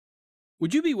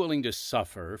Would you be willing to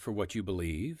suffer for what you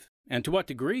believe? And to what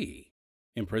degree?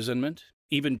 Imprisonment?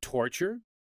 Even torture?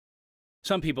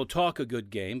 Some people talk a good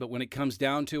game, but when it comes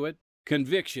down to it,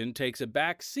 conviction takes a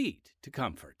back seat to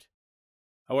comfort.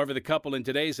 However, the couple in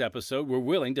today's episode were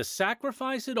willing to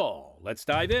sacrifice it all. Let's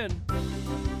dive in.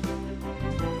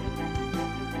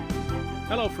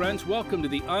 Hello, friends. Welcome to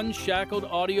the Unshackled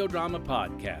Audio Drama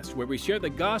Podcast, where we share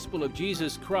the gospel of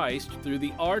Jesus Christ through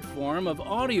the art form of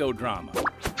audio drama.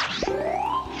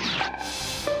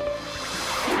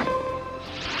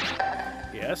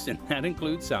 Yes, and that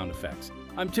includes sound effects.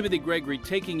 I'm Timothy Gregory,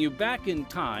 taking you back in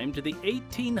time to the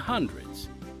 1800s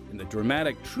in the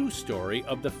dramatic true story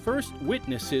of the first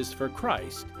witnesses for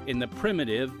Christ in the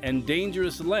primitive and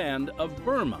dangerous land of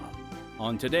Burma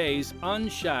on today's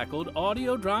Unshackled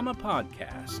Audio Drama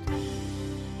Podcast.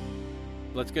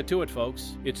 Let's get to it,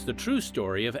 folks. It's the true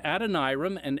story of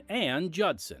Adoniram and Ann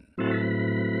Judson.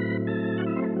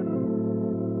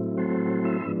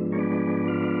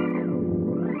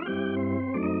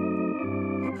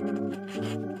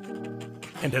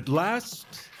 And at last,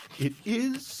 it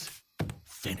is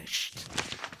finished.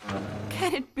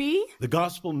 Can it be? The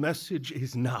gospel message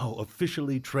is now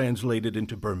officially translated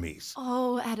into Burmese.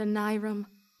 Oh, Adoniram,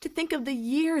 to think of the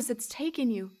years it's taken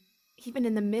you, even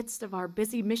in the midst of our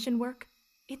busy mission work,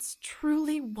 it's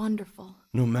truly wonderful.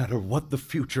 No matter what the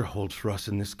future holds for us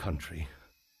in this country,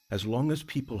 as long as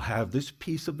people have this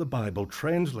piece of the Bible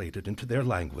translated into their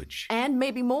language, and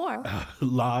maybe more,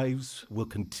 lives will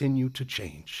continue to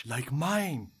change. Like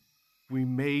mine. We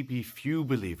may be few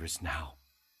believers now,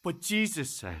 but Jesus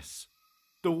says,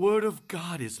 the word of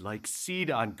God is like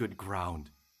seed on good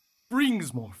ground,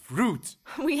 brings more fruit.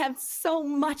 We have so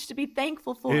much to be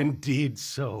thankful for. Indeed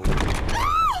so.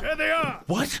 There they are!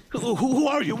 What? Who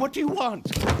are you? What do you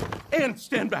want? Ann,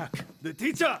 stand back. The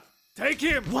teacher! Take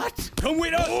him! What? Come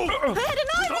with us!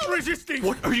 Adoniram! Stop resisting!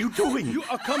 What are you doing? You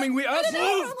are coming with us!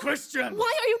 Move, Christian!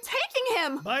 Why are you taking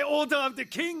him? By order of the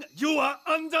king, you are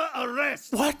under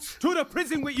arrest! What? To the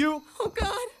prison with you! Oh,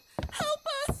 God, help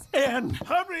us! Ann!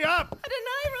 Hurry up!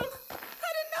 Adoniram!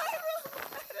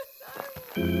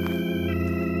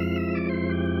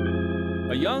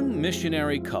 A young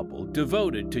missionary couple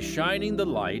devoted to shining the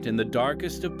light in the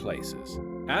darkest of places,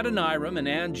 Adoniram and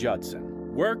Ann Judson,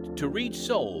 worked to reach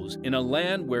souls in a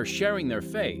land where sharing their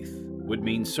faith would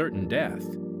mean certain death.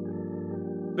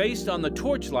 Based on the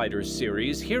Torchlighters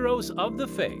series Heroes of the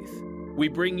Faith, we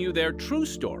bring you their true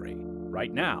story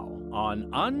right now on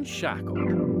Unshackled.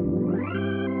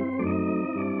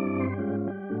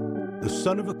 The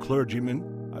son of a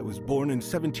clergyman, I was born in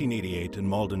 1788 in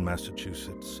Malden,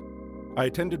 Massachusetts. I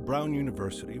attended Brown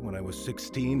University when I was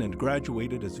 16 and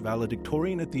graduated as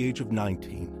valedictorian at the age of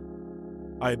 19.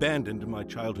 I abandoned my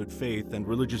childhood faith and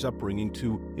religious upbringing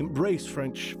to embrace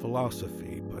French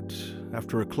philosophy, but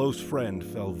after a close friend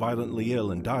fell violently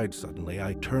ill and died suddenly,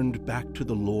 I turned back to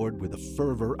the Lord with a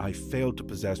fervor I failed to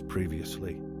possess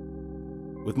previously.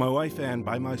 With my wife Ann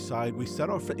by my side, we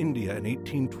set off for India in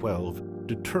 1812,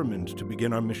 determined to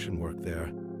begin our mission work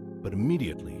there, but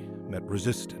immediately met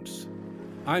resistance.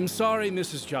 I'm sorry,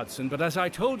 Mrs. Judson, but as I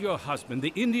told your husband,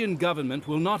 the Indian government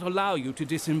will not allow you to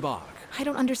disembark. I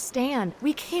don't understand.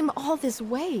 We came all this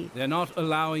way. They're not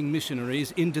allowing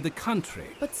missionaries into the country.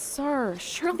 But, sir,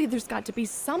 surely there's got to be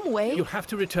some way. You have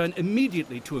to return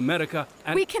immediately to America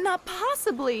and... We cannot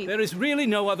possibly. There is really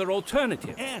no other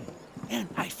alternative. Ann,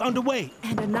 I found a way.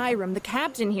 Adoniram, the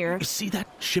captain here. You see that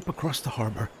ship across the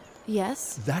harbor?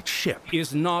 Yes? That ship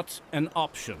Is not an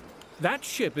option. That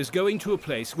ship is going to a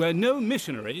place where no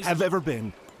missionaries have ever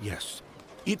been. Yes.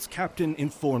 Its captain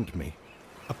informed me.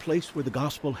 A place where the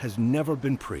gospel has never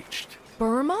been preached.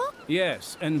 Burma?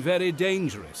 Yes, and very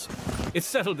dangerous. It's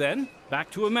settled then. Back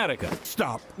to America.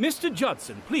 Stop. Mr.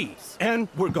 Judson, please. And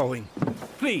we're going.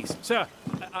 Please, sir,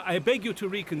 I beg you to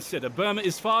reconsider. Burma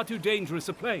is far too dangerous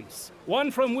a place.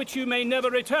 One from which you may never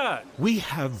return. We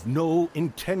have no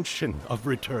intention of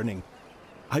returning.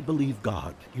 I believe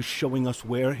God is showing us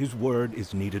where His word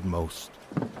is needed most.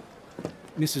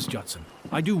 Mrs. Judson,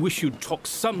 I do wish you'd talk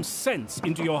some sense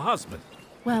into your husband.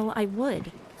 Well, I would.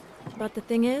 But the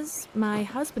thing is, my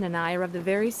husband and I are of the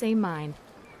very same mind.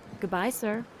 Goodbye,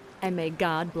 sir, and may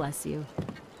God bless you.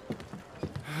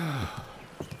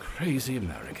 Crazy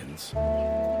Americans.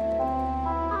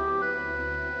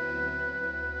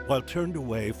 While turned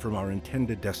away from our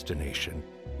intended destination,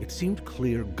 it seemed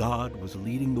clear God was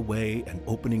leading the way and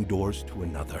opening doors to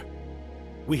another.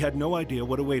 We had no idea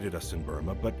what awaited us in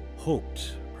Burma, but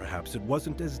hoped perhaps it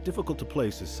wasn't as difficult a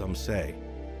place as some say.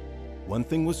 One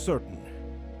thing was certain,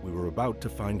 we were about to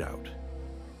find out.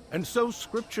 And so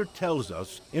Scripture tells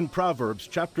us in Proverbs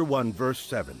chapter 1, verse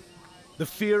 7, The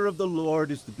fear of the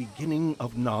Lord is the beginning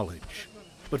of knowledge,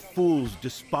 but fools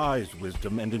despise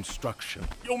wisdom and instruction.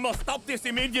 You must stop this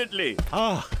immediately.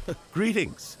 Ah,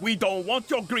 greetings. We don't want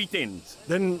your greetings.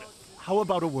 Then how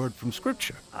about a word from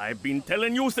Scripture? I've been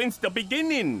telling you since the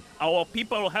beginning. Our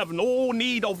people have no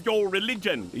need of your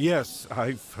religion. Yes,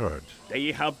 I've heard.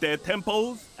 They have their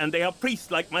temples, and they have priests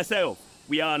like myself.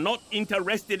 We are not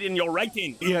interested in your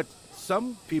writing. Yet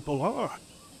some people are.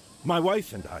 My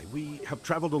wife and I, we have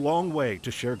traveled a long way to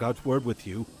share God's word with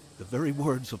you, the very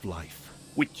words of life.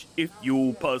 Which, if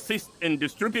you persist in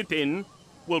distributing,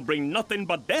 will bring nothing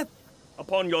but death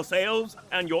upon yourselves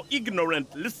and your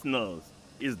ignorant listeners.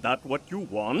 Is that what you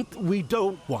want? We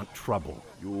don't want trouble.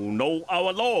 You know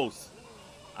our laws.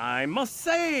 I must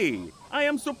say, I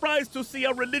am surprised to see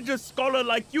a religious scholar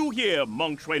like you here,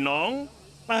 Monk Shwenong.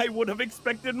 I would have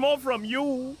expected more from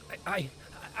you.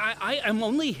 I am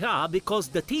only here because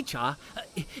the teacher,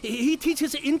 he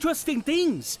teaches interesting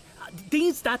things.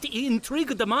 Things that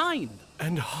intrigue the mind.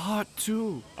 And heart,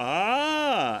 too.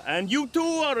 Ah, and you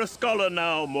too are a scholar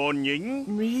now, Mon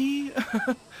Ying. Me?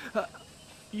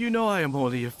 You know I am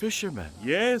only a fisherman.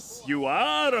 Yes, you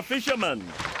are a fisherman.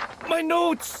 My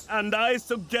notes! And I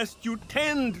suggest you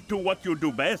tend to what you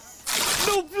do best.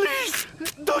 No, please!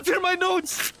 Don't tear my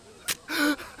notes!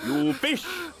 You fish.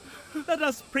 Let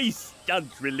us priests judge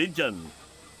religion.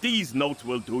 These notes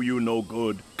will do you no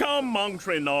good. Come, Monk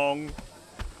Shwenong.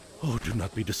 Oh, do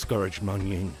not be discouraged, Mang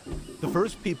Ying. The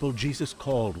first people Jesus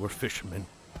called were fishermen.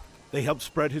 They helped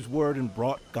spread his word and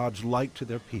brought God's light to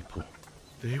their people.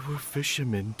 They were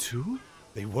fishermen, too?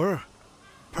 They were.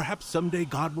 Perhaps someday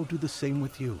God will do the same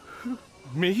with you.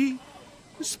 Me?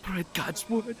 Spread God's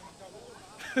word?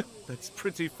 That's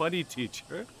pretty funny,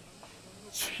 teacher.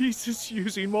 Jesus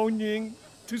using Mon Ying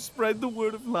to spread the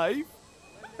word of life?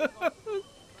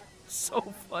 So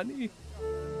funny.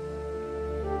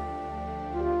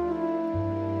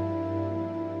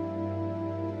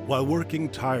 While working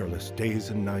tireless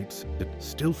days and nights, it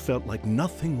still felt like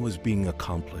nothing was being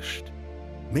accomplished.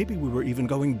 Maybe we were even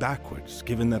going backwards,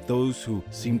 given that those who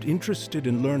seemed interested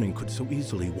in learning could so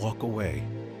easily walk away.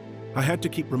 I had to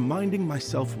keep reminding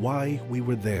myself why we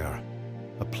were there,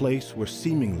 a place where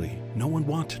seemingly no one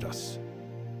wanted us.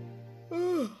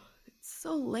 It's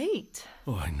so late.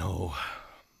 Oh, I know.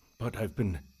 But I've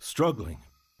been struggling,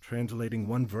 translating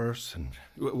one verse, and,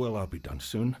 well, I'll be done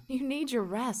soon. You need your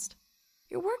rest.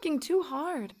 You're working too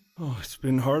hard. Oh, it's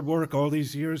been hard work all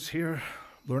these years here,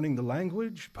 learning the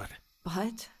language, but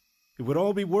it would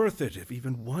all be worth it if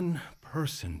even one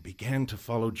person began to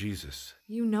follow Jesus.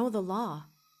 You know the law.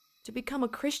 To become a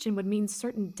Christian would mean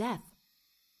certain death.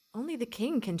 Only the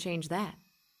king can change that.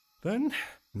 Then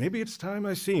maybe it's time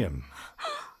I see him.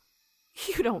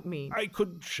 You don't mean... I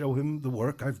could show him the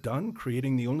work I've done,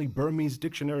 creating the only Burmese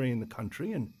dictionary in the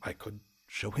country, and I could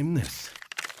show him this.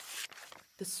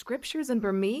 The scriptures in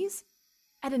Burmese?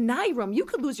 Adoniram, you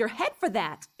could lose your head for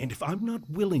that. And if I'm not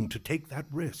willing to take that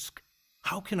risk,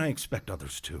 how can I expect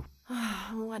others to?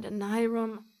 Oh,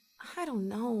 Adoniram, I don't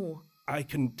know. I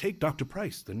can take Dr.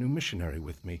 Price, the new missionary,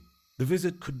 with me. The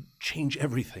visit could change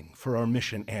everything for our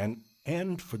mission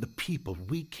and for the people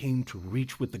we came to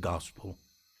reach with the gospel.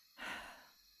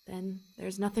 Then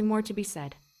there's nothing more to be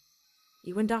said.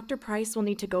 You and Dr. Price will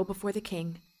need to go before the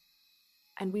king,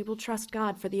 and we will trust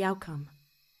God for the outcome.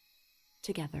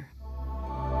 Together.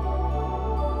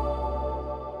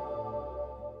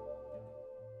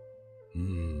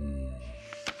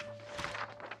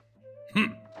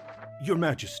 Your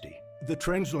Majesty, the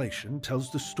translation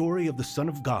tells the story of the Son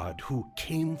of God who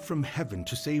came from heaven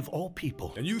to save all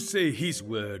people. And you say his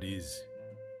word is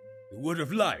the word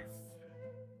of life,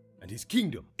 and his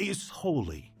kingdom Is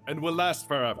holy. And will last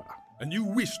forever. And you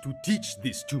wish to teach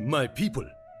this to my people,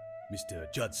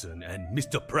 Mr. Judson and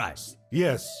Mr. Price.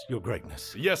 Yes, Your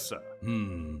Greatness. Yes, sir.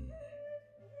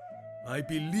 I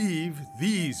believe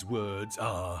these words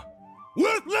are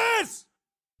worthless!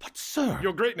 But, sir...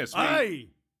 Your Greatness, we... I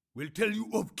will tell you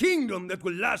of kingdom that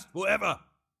will last forever.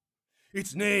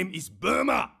 Its name is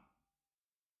Burma.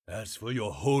 As for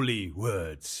your holy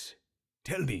words,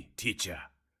 tell me, teacher,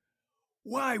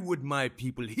 why would my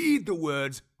people heed the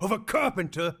words of a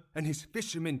carpenter and his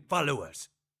fishermen followers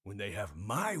when they have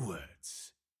my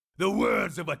words? The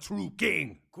words of a true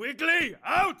king. Quickly,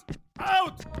 out!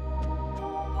 Out!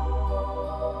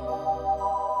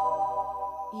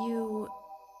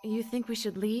 You think we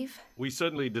should leave? We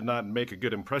certainly did not make a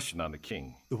good impression on the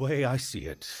king. The way I see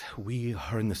it, we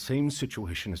are in the same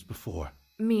situation as before.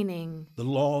 Meaning? The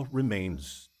law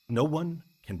remains. No one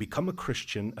can become a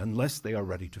Christian unless they are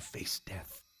ready to face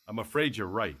death. I'm afraid you're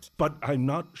right. But I'm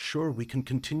not sure we can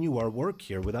continue our work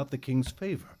here without the king's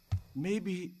favor.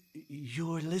 Maybe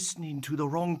You're listening to the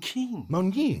wrong king.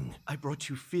 Monying. I brought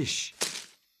you fish,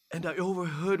 and I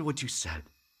overheard what you said.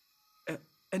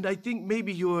 And I think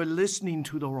maybe you're listening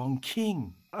to the wrong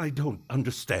king. I don't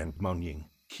understand, Monying.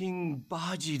 King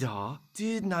Bajida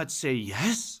did not say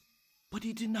yes, but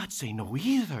he did not say no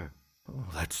either. Oh,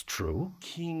 that's true.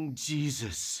 King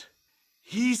Jesus,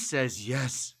 he says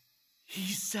yes.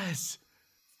 He says,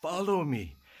 "Follow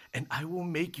me, and I will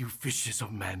make you fishers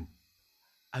of men."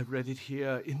 I read it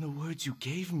here in the words you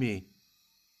gave me.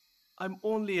 I'm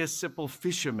only a simple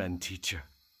fisherman, teacher.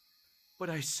 But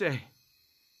I say,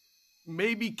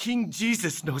 maybe King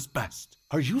Jesus knows best.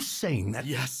 Are you saying that?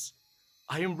 Yes,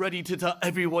 I am ready to tell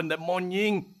everyone that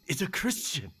Monying is a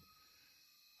Christian.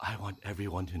 I want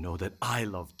everyone to know that I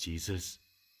love Jesus,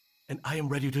 and I am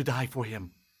ready to die for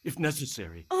him, if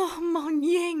necessary. Oh,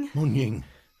 Monying. Monying,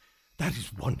 that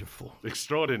is wonderful.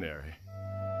 Extraordinary.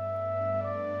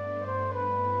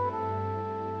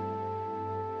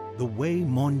 The way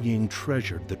Monying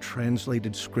treasured the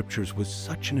translated scriptures was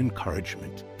such an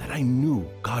encouragement that I knew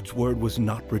God's word was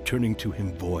not returning to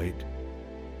him void.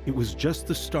 It was just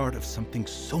the start of something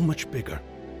so much bigger.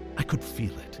 I could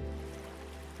feel it.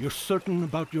 You're certain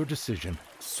about your decision?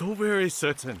 So very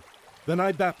certain. Then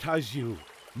I baptize you,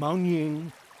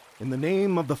 Monying, in the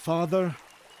name of the Father,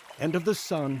 and of the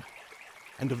Son,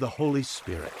 and of the Holy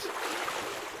Spirit.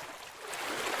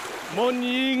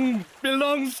 Monying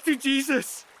belongs to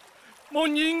Jesus.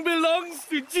 Monying belongs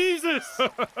to Jesus.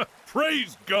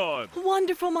 Praise God!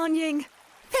 Wonderful, Monying.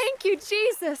 Thank you,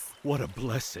 Jesus. What a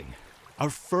blessing. Our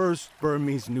first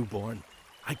Burmese newborn.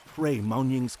 I pray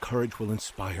Monying's courage will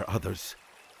inspire others.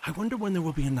 I wonder when there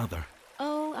will be another.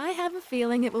 Oh, I have a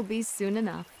feeling it will be soon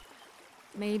enough.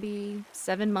 Maybe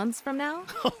 7 months from now?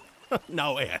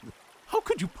 Now, Anne, how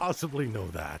could you possibly know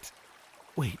that?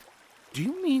 Wait, do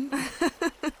you mean...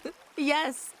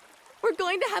 Yes, we're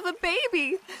going to have a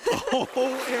baby. Oh,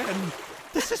 Anne,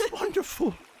 this is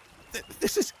wonderful.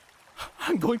 This is...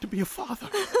 I'm going to be a father.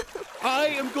 I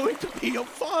am going to be a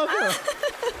father.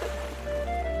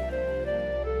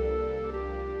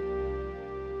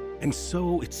 And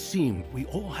so it seemed we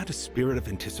all had a spirit of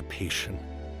anticipation.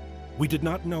 We did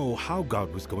not know how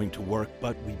God was going to work,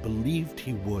 but we believed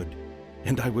he would.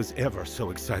 And I was ever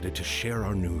so excited to share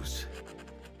our news.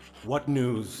 What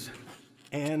news?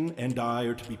 Anne and I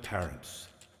are to be parents.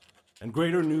 And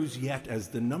greater news yet as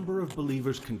the number of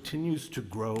believers continues to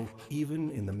grow, even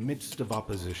in the midst of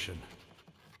opposition.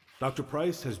 Dr.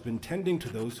 Price has been tending to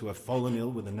those who have fallen ill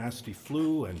with a nasty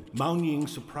flu, and Monying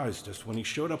surprised us when he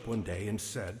showed up one day and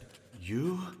said,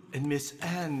 You and Miss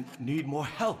Anne need more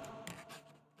help.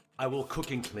 I will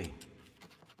cook and clean.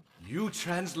 You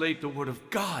translate the word of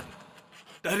God.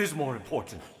 That is more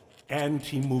important. And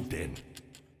he moved in.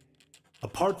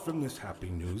 Apart from this happy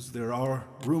news, there are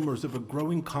rumors of a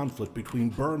growing conflict between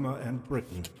Burma and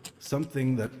Britain,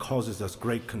 something that causes us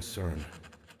great concern.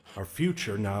 Our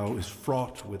future now is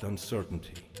fraught with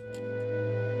uncertainty.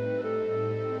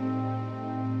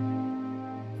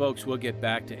 Folks, we'll get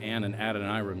back to Anne and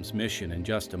Adoniram's mission in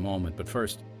just a moment, but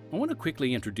first, I want to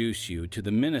quickly introduce you to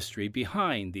the ministry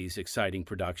behind these exciting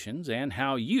productions and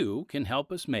how you can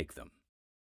help us make them.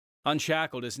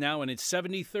 Unshackled is now in its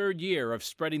 73rd year of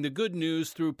spreading the good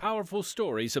news through powerful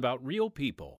stories about real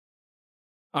people.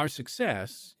 Our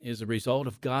success is a result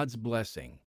of God's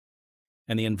blessing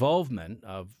and the involvement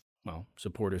of,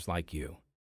 supporters like you.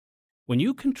 When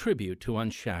you contribute to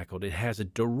Unshackled, it has a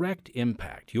direct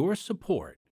impact. Your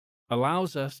support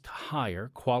allows us to hire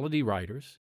quality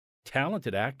writers,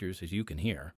 talented actors, as you can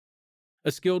hear,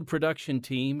 a skilled production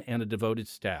team, and a devoted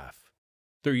staff.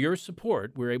 Through your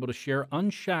support, we're able to share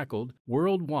Unshackled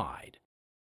worldwide.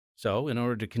 So, in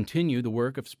order to continue the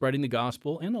work of spreading the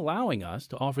gospel and allowing us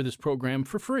to offer this program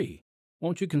for free,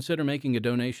 won't you consider making a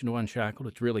donation to Unshackled?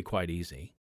 It's really quite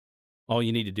easy. All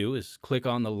you need to do is click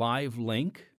on the live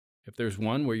link, if there's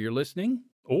one where you're listening,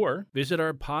 or visit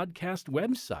our podcast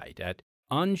website at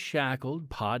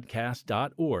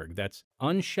unshackledpodcast.org. That's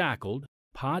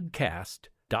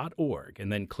unshackledpodcast.org,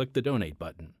 and then click the donate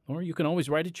button. Or you can always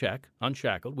write a check,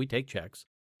 Unshackled, we take checks.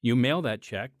 You mail that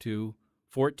check to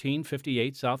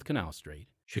 1458 South Canal Street,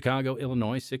 Chicago,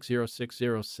 Illinois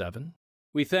 60607.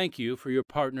 We thank you for your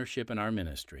partnership in our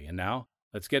ministry. And now,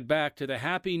 let's get back to the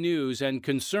happy news and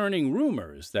concerning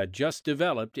rumors that just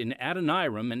developed in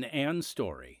Adoniram and Ann's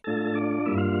story.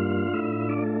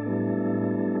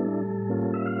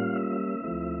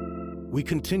 We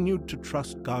continued to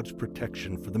trust God's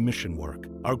protection for the mission work,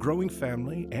 our growing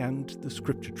family, and the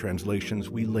scripture translations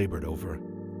we labored over,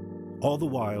 all the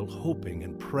while hoping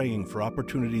and praying for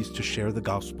opportunities to share the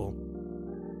gospel.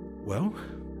 Well,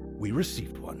 we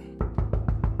received one.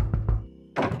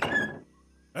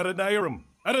 Adoniram!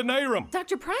 Adoniram!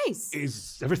 Dr. Price!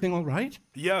 Is everything all right?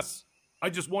 Yes, I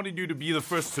just wanted you to be the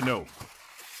first to know.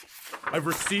 I've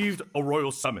received a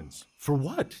royal summons. For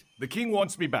what? The king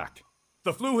wants me back.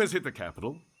 The flu has hit the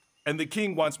capital, and the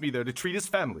king wants me there to treat his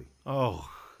family. Oh.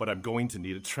 But I'm going to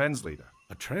need a translator.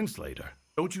 A translator?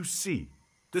 Don't you see?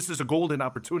 This is a golden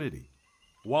opportunity.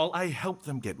 While I help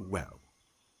them get well,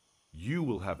 you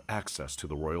will have access to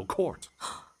the royal court.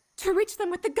 To reach them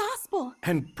with the gospel!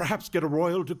 And perhaps get a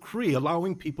royal decree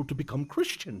allowing people to become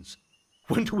Christians.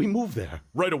 When do we move there?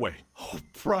 Right away. Oh,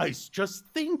 Price, just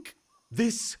think.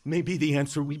 This may be the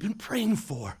answer we've been praying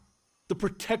for. The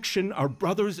protection our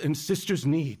brothers and sisters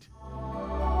need.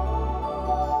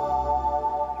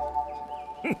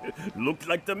 Looks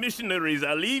like the missionaries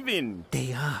are leaving.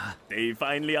 They are. They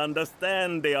finally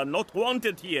understand they are not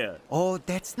wanted here. Oh,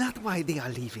 that's not why they are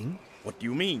leaving. What do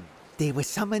you mean? They were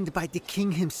summoned by the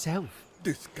king himself.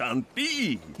 This can't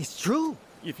be. It's true.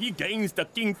 If he gains the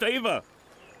king's favor,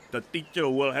 the teacher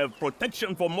will have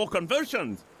protection for more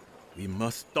conversions. We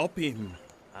must stop him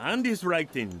and his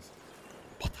writings.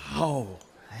 But how?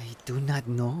 I do not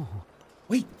know.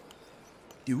 Wait,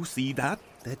 do you see that?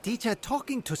 The teacher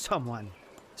talking to someone.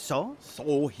 So?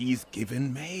 So he's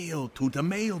given mail to the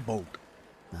mailboat.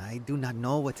 I do not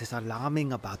know what is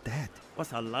alarming about that.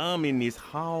 What's alarming is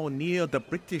how near the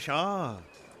British are,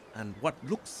 and what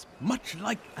looks much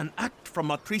like an act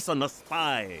from a treasonous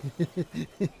spy.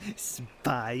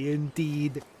 Spy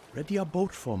indeed. Ready a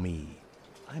boat for me.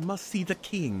 I must see the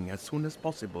king as soon as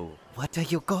possible. What are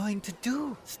you going to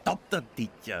do? Stop the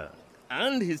teacher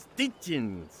and his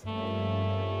teachings.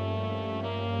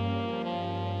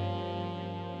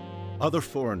 Other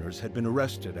foreigners had been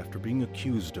arrested after being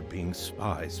accused of being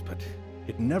spies, but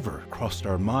it never crossed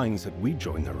our minds that we'd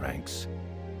join their ranks.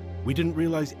 We didn't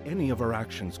realize any of our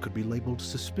actions could be labeled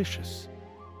suspicious.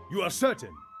 You are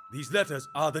certain these letters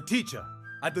are the teacher,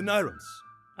 Adoniram's?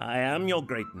 I am your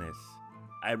greatness.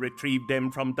 I retrieved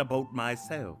them from the boat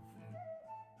myself.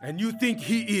 And you think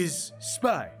he is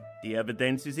spy? The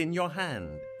evidence is in your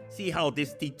hand. See how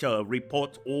this teacher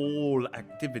reports all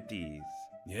activities.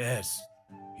 Yes,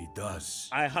 he does.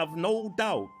 I have no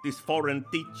doubt this foreign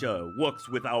teacher works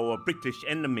with our British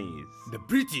enemies. The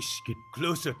British get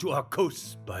closer to our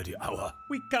coasts by the hour.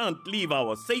 We can't leave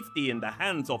our safety in the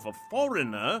hands of a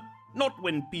foreigner, not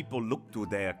when people look to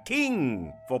their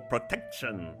king for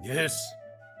protection. Yes,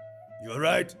 you're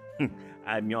right.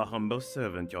 I'm your humble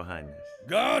servant, Your Highness.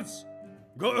 Guards,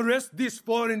 go arrest this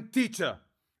foreign teacher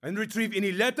and retrieve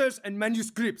any letters and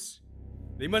manuscripts.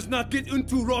 They must not get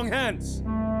into wrong hands.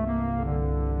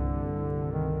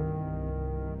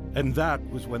 And that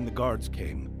was when the guards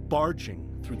came,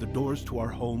 barging through the doors to our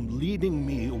home, leading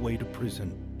me away to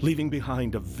prison, leaving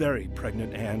behind a very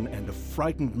pregnant Anne and a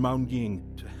frightened Mao Ying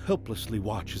to helplessly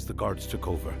watch as the guards took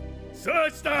over.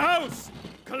 Search the house!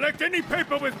 Collect any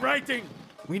paper with writing!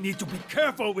 We need to be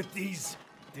careful with these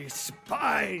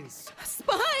spies!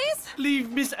 Spies?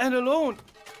 Leave Miss Anne alone!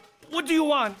 What do you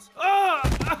want?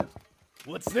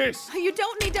 What's this? You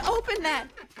don't need to open that.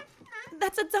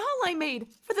 That's a doll I made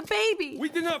for the baby. We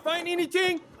did not find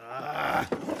anything?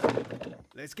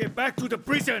 Let's get back to the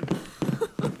prison!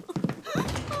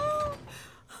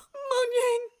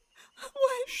 Monying,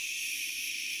 what?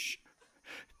 Shh!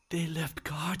 They left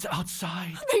guards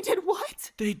outside. They did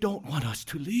what? They don't want us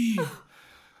to leave.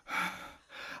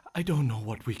 I don't know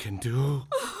what we can do.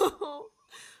 Oh,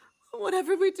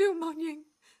 whatever we do, Monying,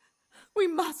 we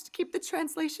must keep the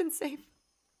translation safe.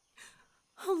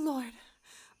 Oh, Lord,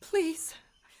 please,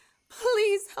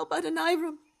 please help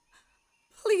Adoniram.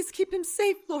 Please keep him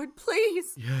safe, Lord,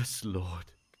 please. Yes,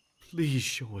 Lord. Please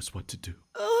show us what to do.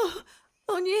 Oh,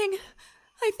 Monying,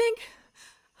 I think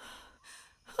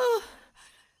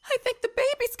the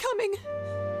baby's coming.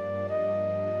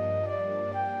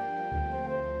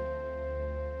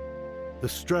 The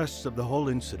stress of the whole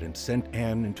incident sent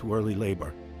Anne into early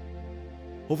labor.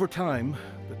 Over time,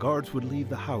 the guards would leave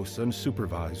the house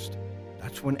unsupervised.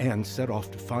 That's when Anne set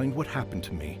off to find what happened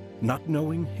to me, not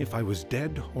knowing if I was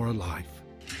dead or alive.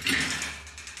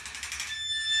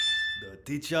 The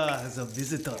teacher has a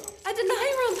visitor.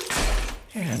 Adoniram!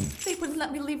 Anne! They wouldn't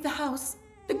let me leave the house.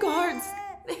 The guards,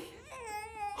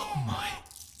 Oh my.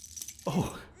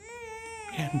 Oh.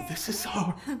 Anne, this is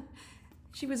our...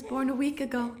 She was born a week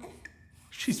ago.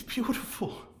 She's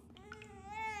beautiful.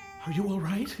 Are you all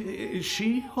right? Is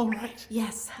she all right?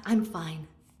 Yes, I'm fine.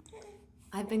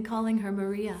 I've been calling her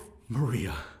Maria.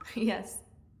 Maria. Yes.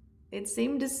 It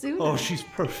seemed to suit her. Oh, she's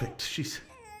perfect. She's...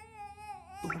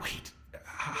 Wait,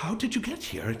 how did you get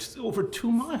here? It's over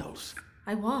 2 miles.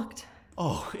 I walked.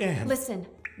 Oh, Anne. Listen,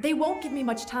 they won't give me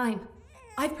much time.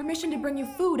 I've permission to bring you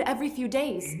food every few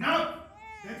days. Enough!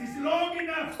 That is long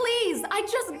enough! Please, I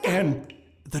just... And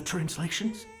the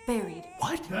translations? Buried.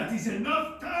 What? That is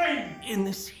enough time! In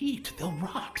this heat, they'll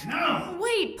rot. Now!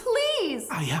 Wait, please!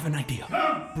 I have an idea.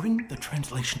 Come! Bring the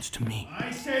translations to me.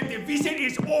 I said the visit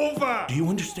is over! Do you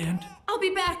understand? I'll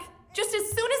be back, just as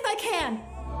soon as I can.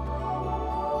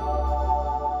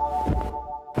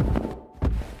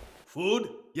 Food?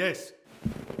 Yes.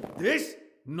 This?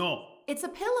 No. It's a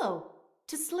pillow.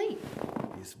 To sleep.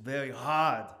 It's very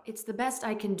hard. It's the best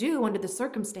I can do under the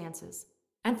circumstances.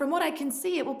 And from what I can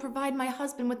see, it will provide my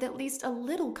husband with at least a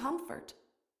little comfort.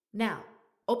 Now,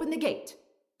 open the gate.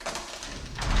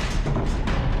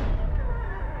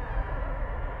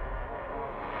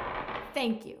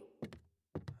 Thank you.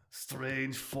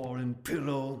 Strange foreign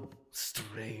pillow.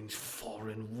 Strange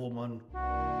foreign woman.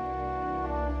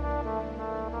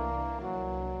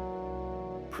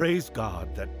 Praise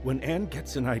God that when Anne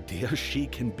gets an idea, she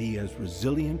can be as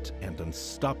resilient and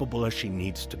unstoppable as she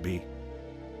needs to be.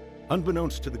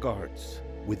 Unbeknownst to the guards,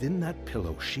 within that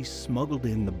pillow, she smuggled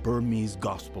in the Burmese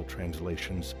gospel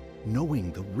translations,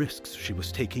 knowing the risks she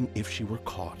was taking if she were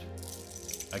caught.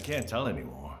 I can't tell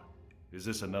anymore. Is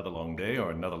this another long day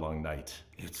or another long night?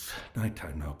 It's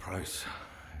nighttime now, Price.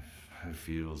 It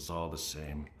feels all the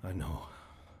same. I know.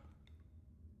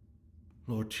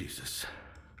 Lord Jesus,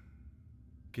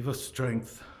 give us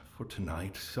strength for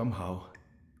tonight somehow.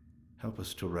 Help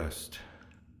us to rest.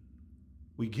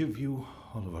 We give you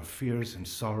all of our fears and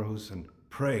sorrows and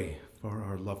pray for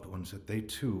our loved ones that they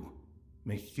too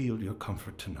may feel your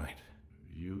comfort tonight.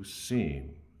 You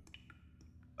seem,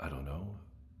 I don't know,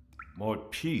 more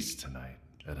at peace tonight,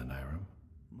 Adoniram.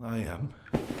 I am.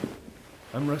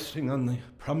 I'm resting on the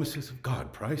promises of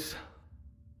God, Price.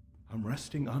 I'm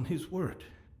resting on His word.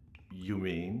 You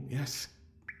mean? Yes.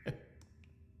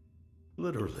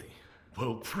 Literally.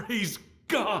 Well, praise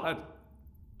God!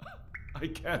 I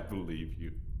can't believe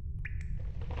you.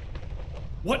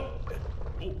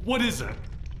 What is that?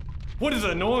 What is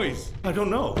that noise? I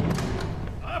don't know.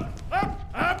 Up!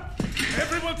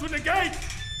 Everyone to the gate!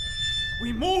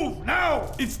 We move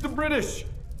now! It's the British!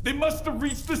 They must have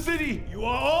reached the city! You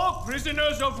are all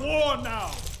prisoners of war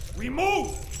now! We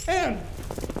move! Anne!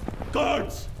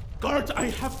 Guards! Guards, I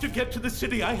have to get to the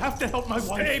city. I have to help my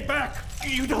wife. Stay back!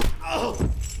 You don't... Oh!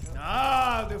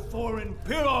 Ah, the foreign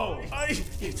pillow!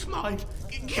 It's mine.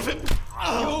 Give it...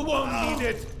 You won't need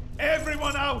it!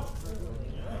 Everyone out!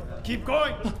 Keep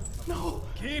going! No.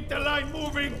 Keep the line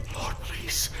moving! Lord,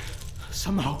 please.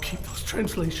 Somehow keep those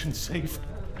translations safe.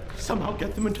 Somehow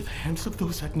get them into the hands of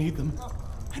those that need them.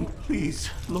 And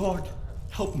please, Lord,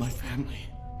 help my family.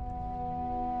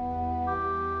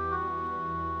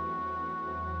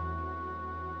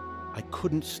 I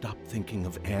couldn't stop thinking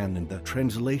of Anne and the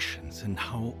translations and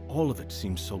how all of it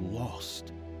seemed so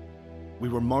lost. We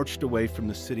were marched away from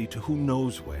the city to who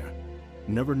knows where,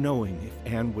 never knowing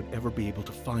if Anne would ever be able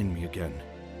to find me again,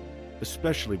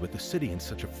 especially with the city in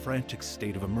such a frantic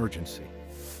state of emergency.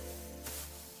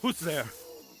 Who's there?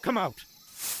 Come out.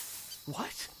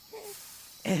 What?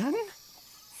 Anne?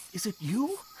 Is it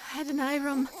you?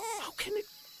 Adoniram.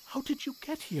 How did you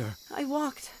get here? I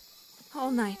walked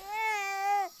all night.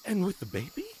 And with the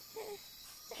baby?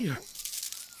 Here,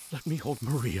 let me hold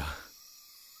Maria.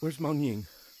 Where's Maonying?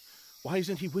 Why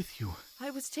isn't he with you? I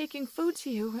was taking food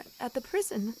to you at the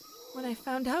prison when I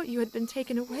found out you had been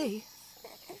taken away.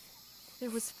 There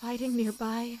was fighting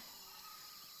nearby.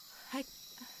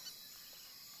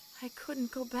 I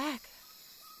couldn't go back.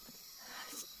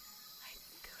 I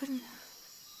couldn't...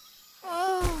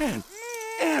 Oh!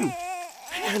 Anne!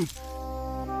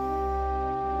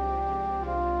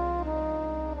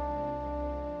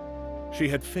 She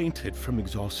had fainted from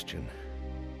exhaustion.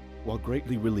 While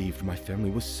greatly relieved my family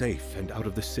was safe and out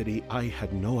of the city, I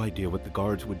had no idea what the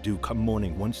guards would do come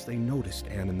morning once they noticed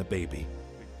Anne and the baby.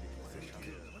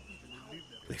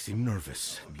 They seem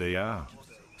nervous. They are.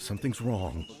 Something's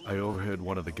wrong. I overheard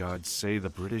one of the guards say the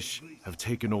British have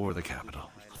taken over the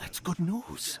capital. Well, that's good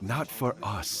news. Not for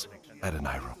us,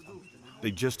 Adoniram.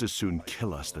 They'd just as soon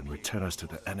kill us than return us to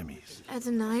the enemies.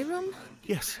 Adoniram?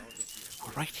 Yes.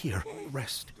 We're right here.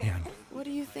 Rest, Anne. What do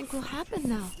you think will happen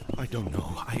now? I don't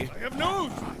know. I have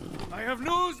news! I have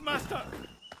news, Master!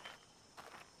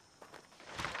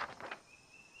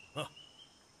 Huh.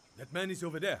 That man is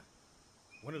over there.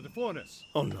 One of the foreigners.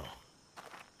 Oh, no.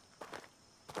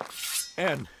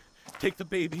 Anne, take the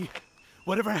baby.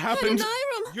 Whatever happens...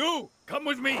 Adoniram! You! Come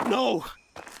with me! No!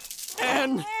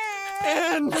 Anne!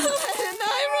 Anne!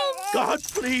 Adoniram! God,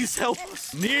 please help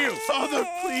us. Kneel! Father,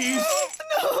 please!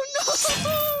 No!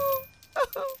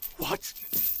 What?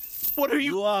 What are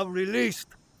you... You are released.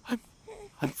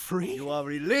 I'm free? You are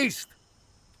released.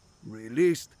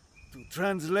 Released to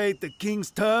translate the king's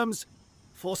terms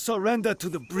for surrender to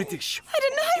the British.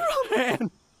 Adoniram! Anne!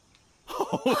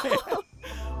 Oh, Anne!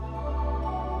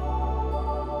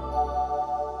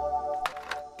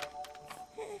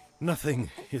 Nothing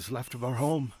is left of our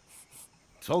home.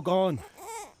 It's all gone.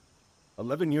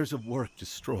 11 years of work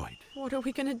destroyed. What are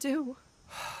we gonna do?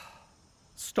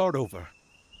 Start over.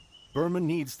 Burma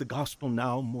needs the gospel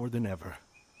now more than ever.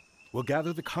 We'll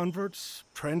gather the converts,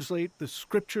 translate the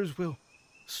scriptures, we'll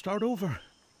start over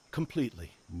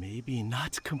completely. Maybe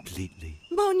not completely.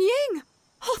 Monying!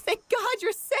 Oh, thank God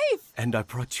you're safe! And I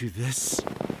brought you this.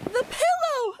 The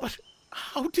pillow! But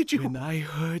how did you... When I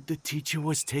heard the teacher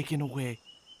was taken away,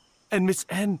 and Miss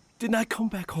Ann did not come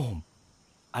back home,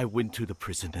 I went to the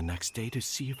prison the next day to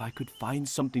see if I could find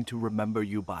something to remember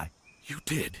you by. You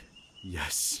did?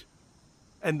 Yes.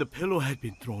 And the pillow had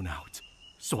been thrown out,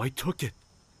 so I took it.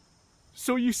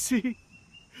 So you see,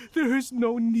 there is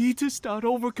no need to start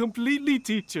over completely,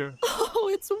 teacher. Oh,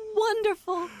 it's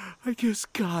wonderful. I guess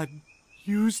God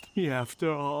used me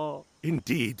after all.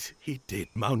 Indeed, he did,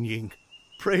 Monying.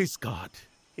 Praise God.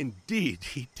 Indeed,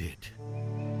 he did.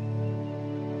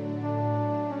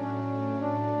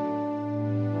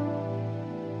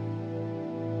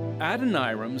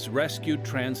 Adoniram's rescued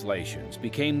translations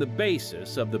became the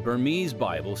basis of the Burmese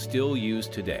Bible still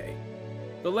used today.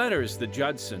 The letters the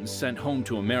Judsons sent home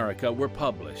to America were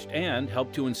published and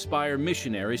helped to inspire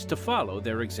missionaries to follow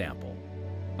their example.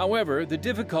 However, the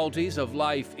difficulties of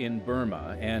life in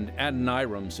Burma and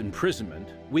Adoniram's imprisonment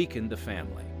weakened the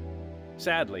family.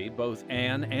 Sadly, both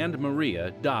Anne and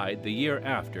Maria died the year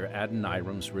after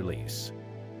Adoniram's release.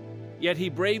 Yet he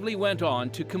bravely went on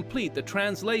to complete the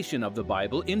translation of the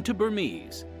Bible into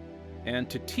Burmese and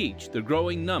to teach the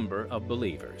growing number of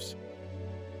believers.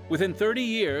 Within 30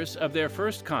 years of their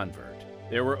first convert,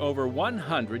 there were over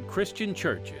 100 Christian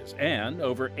churches and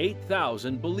over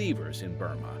 8,000 believers in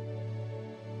Burma.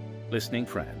 Listening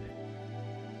friend,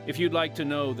 if you'd like to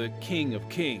know the King of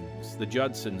Kings the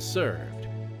Judsons served,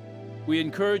 we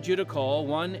encourage you to call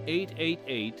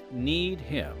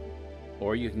 1-888-NEED-HIM,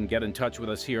 or you can get in touch with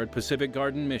us here at Pacific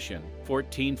Garden Mission,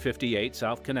 1458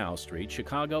 South Canal Street,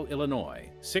 Chicago, Illinois,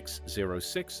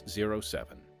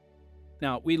 60607.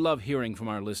 Now, we love hearing from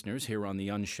our listeners here on the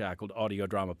Unshackled Audio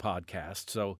Drama Podcast,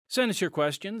 so send us your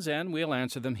questions and we'll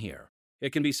answer them here.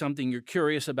 It can be something you're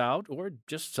curious about or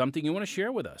just something you want to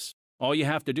share with us. All you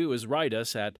have to do is write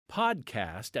us at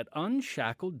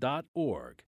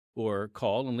podcast@unshackled.org or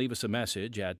call and leave us a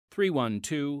message at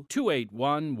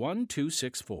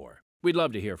 312-281-1264. We'd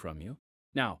love to hear from you.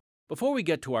 Now, before we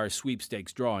get to our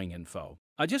sweepstakes drawing info,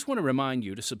 I just want to remind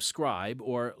you to subscribe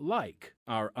or like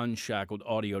our Unshackled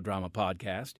Audio Drama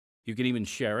Podcast. You can even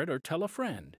share it or tell a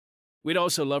friend. We'd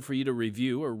also love for you to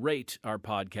review or rate our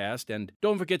podcast, and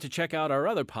don't forget to check out our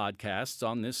other podcasts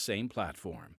on this same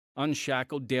platform,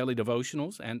 Unshackled Daily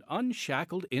Devotionals and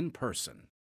Unshackled in Person.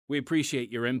 We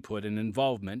appreciate your input and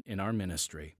involvement in our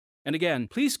ministry. And again,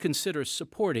 please consider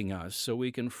supporting us so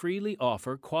we can freely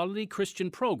offer quality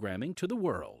Christian programming to the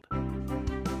world.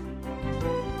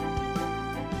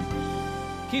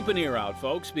 Keep an ear out,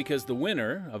 folks, because the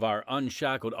winner of our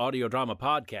Unshackled Audio Drama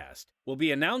Podcast will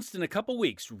be announced in a couple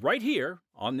weeks right here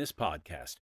on this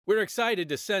podcast. We're excited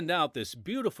to send out this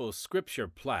beautiful scripture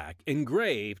plaque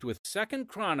engraved with 2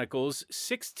 Chronicles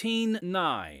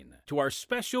 16:9 to our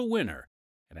special winner.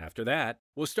 And after that,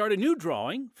 we'll start a new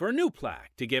drawing for a new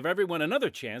plaque to give everyone another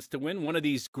chance to win one of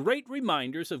these great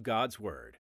reminders of God's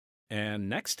Word. And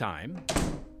next time...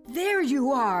 There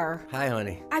you are. Hi,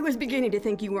 honey. I was beginning to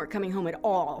think you weren't coming home at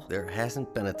all. There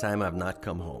hasn't been a time I've not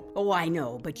come home. Oh, I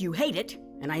know, but you hate it,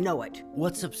 and I know it.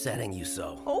 What's upsetting you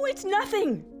so? Oh, it's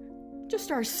nothing.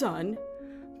 Just our son,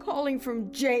 calling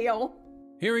from jail.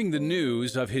 Hearing the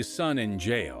news of his son in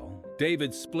jail,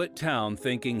 David split town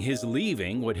thinking his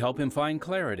leaving would help him find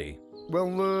clarity.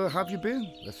 Well, how have you been?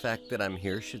 The fact that I'm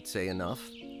here should say enough.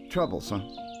 Troubles, huh?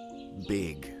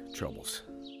 Big troubles.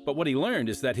 But what he learned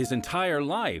is that his entire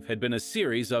life had been a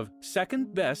series of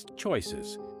second-best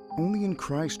choices. Only in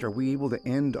Christ are we able to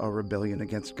end our rebellion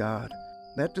against God.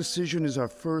 That decision is our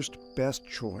first best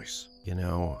choice. You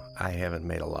know, I haven't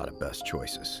made a lot of best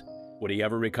choices. Would he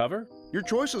ever recover? Your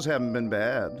choices haven't been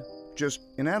bad, just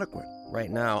inadequate.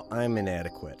 Right now, I'm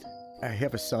inadequate. I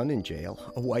have a son in jail,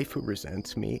 a wife who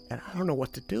resents me, and I don't know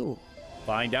what to do.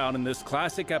 Find out in this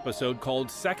classic episode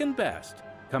called Second Best,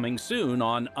 coming soon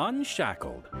on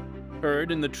Unshackled.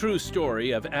 Heard in the true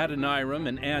story of Adoniram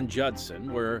and Ann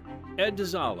Judson were Ed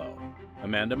DiZallo,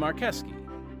 Amanda Marqueski,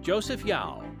 Joseph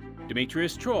Yao,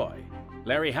 Demetrius Troy,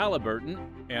 Larry Halliburton,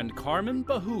 and Carmen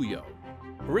Bahuyo.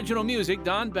 Original music,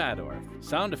 Don Badorf.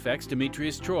 Sound effects,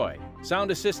 Demetrius Troy.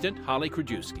 Sound assistant, Holly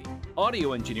Krajewski.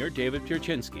 Audio engineer, David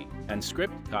Pierczynski. And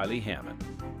script, Kylie Hammond.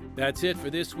 That's it for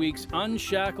this week's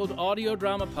Unshackled Audio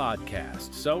Drama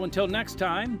Podcast. So until next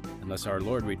time, unless our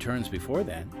Lord returns before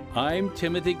then, I'm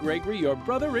Timothy Gregory, your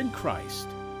brother in Christ.